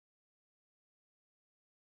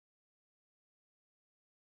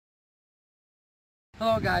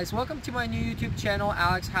Hello guys, welcome to my new YouTube channel,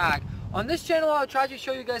 Alex Hack. On this channel, I'll try to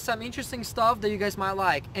show you guys some interesting stuff that you guys might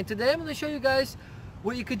like. And today I'm going to show you guys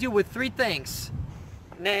what you could do with three things: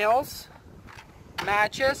 nails,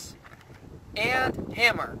 matches, and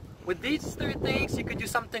hammer. With these three things, you could do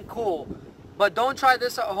something cool. But don't try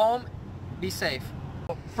this at home, be safe.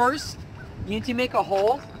 First, you need to make a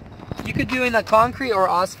hole. You could do in the concrete or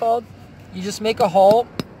asphalt. You just make a hole.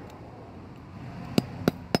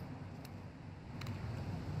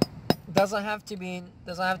 Doesn't have to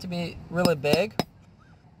be really big.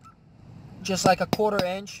 Just like a 1/4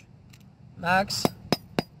 inch max.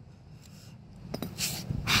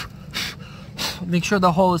 Make sure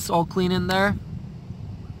the hole is all clean in there.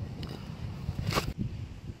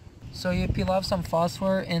 So you peel off some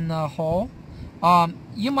phosphor in the hole.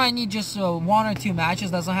 You might need just 1 or 2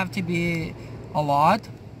 matches. Doesn't have to be a lot.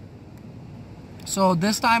 So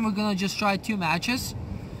this time we're gonna just try 2 matches,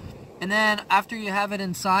 and then after you have it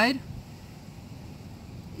inside,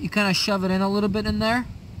 you kind of shove it in a little bit in there.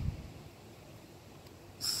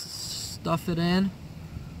 Stuff it in.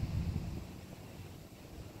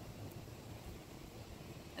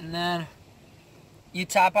 And then you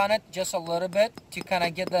tap on it just a little bit to kind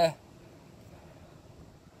of get the...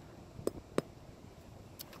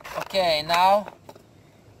 Okay, now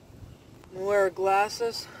wear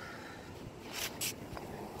glasses.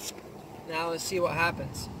 Now let's see what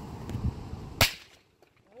happens.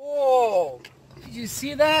 Whoa! Did you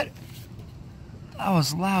see that? That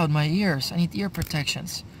was loud, my ears. I need ear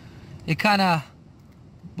protections. It kind of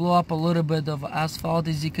blew up a little bit of asphalt,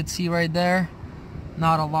 as you could see right there.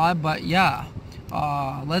 Not a lot, but yeah.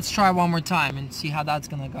 Let's try one more time and see how that's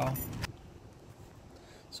gonna go.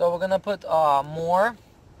 So we're gonna put more.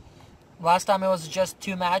 Last time it was just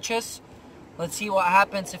 2 matches. Let's see what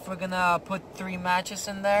happens if we're gonna put 3 matches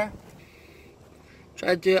in there.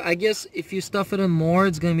 I guess if you stuff it in more,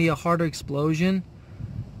 it's gonna be a harder explosion.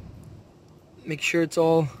 Make sure it's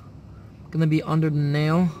all gonna be under the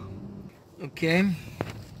nail. Okay.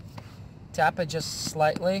 Tap it just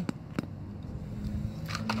slightly.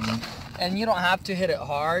 And you don't have to hit it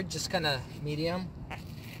hard, just kind of medium.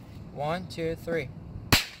 1, 2, 3.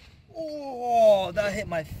 Oh, that hit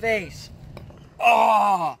my face.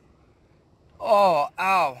 Oh,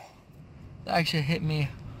 ow. That actually hit me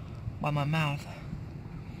by my mouth.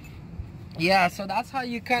 Yeah, so that's how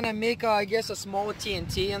you kind of make, I guess, a small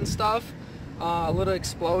TNT and stuff. A little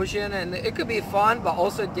explosion, and it could be fun, but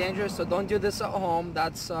also dangerous, so don't do this at home.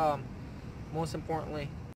 That's most importantly.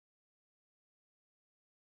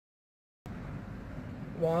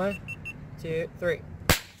 1, 2, 3.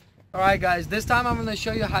 Alright guys, this time I'm going to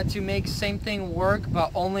show you how to make same thing work,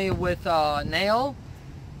 but only with a nail.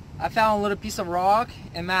 I found a little piece of rock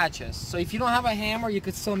and matches. So if you don't have a hammer, you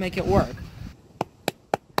could still make it work.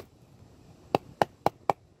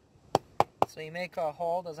 So you make a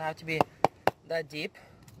hole, doesn't have to be that deep.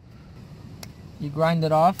 You grind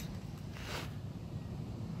it off.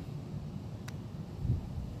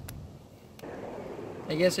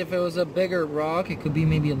 I guess if it was a bigger rock, it could be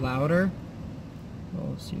maybe louder.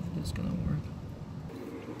 Well, let's see if this is gonna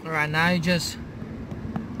work. Alright, now you just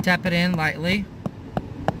tap it in lightly.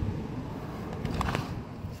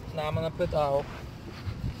 Now I'm gonna put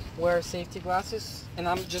wear safety glasses, and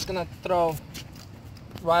I'm just gonna throw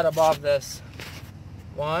right above this.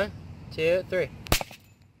 1, 2, 3.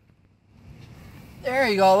 There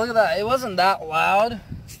you go, look at that. It wasn't that loud,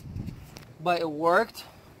 but it worked.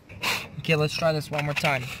 Okay, let's try this one more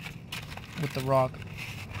time with the rock.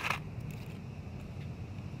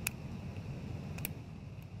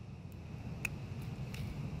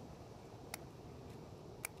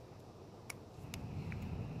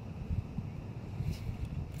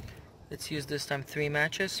 Let's use this time 3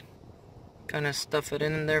 matches. Kind of stuff it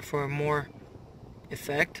in there for more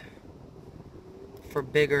effect, for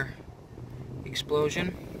bigger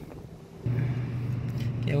explosion.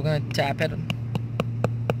 Okay, we're gonna tap it.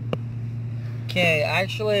 Okay,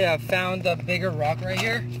 actually I found a bigger rock right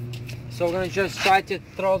here, so we're gonna just try to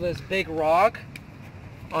throw this big rock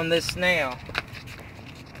on this nail.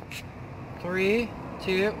 3,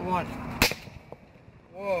 2, 1.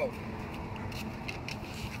 Whoa.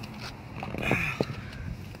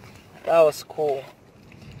 That was cool.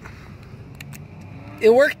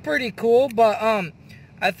 It worked pretty cool, but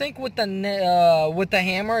I think with the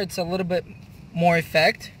hammer, it's a little bit more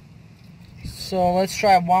effect. So let's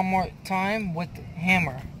try one more time with the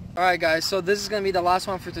hammer. Alright guys, so this is going to be the last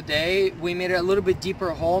one for today. We made it a little bit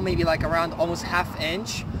deeper hole, maybe like around almost 1/2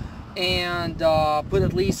 inch. And put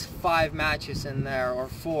at least 5 matches in there, or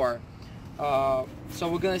 4. So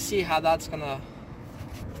we're going to see how that's going to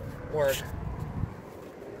work.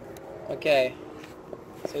 Okay,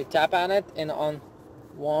 So you tap on it, and on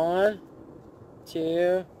 1,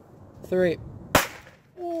 2, 3.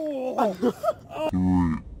 Oh,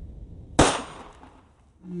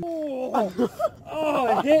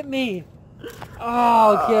 it hit me.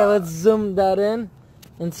 Oh, okay, let's zoom that in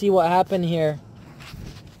and see what happened here.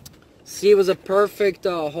 See, it was a perfect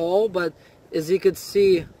hole, but as you could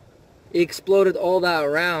see, it exploded all that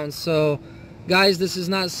around. So, guys, this is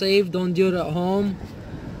not safe. Don't do it at home.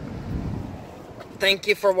 Thank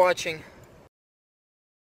you for watching.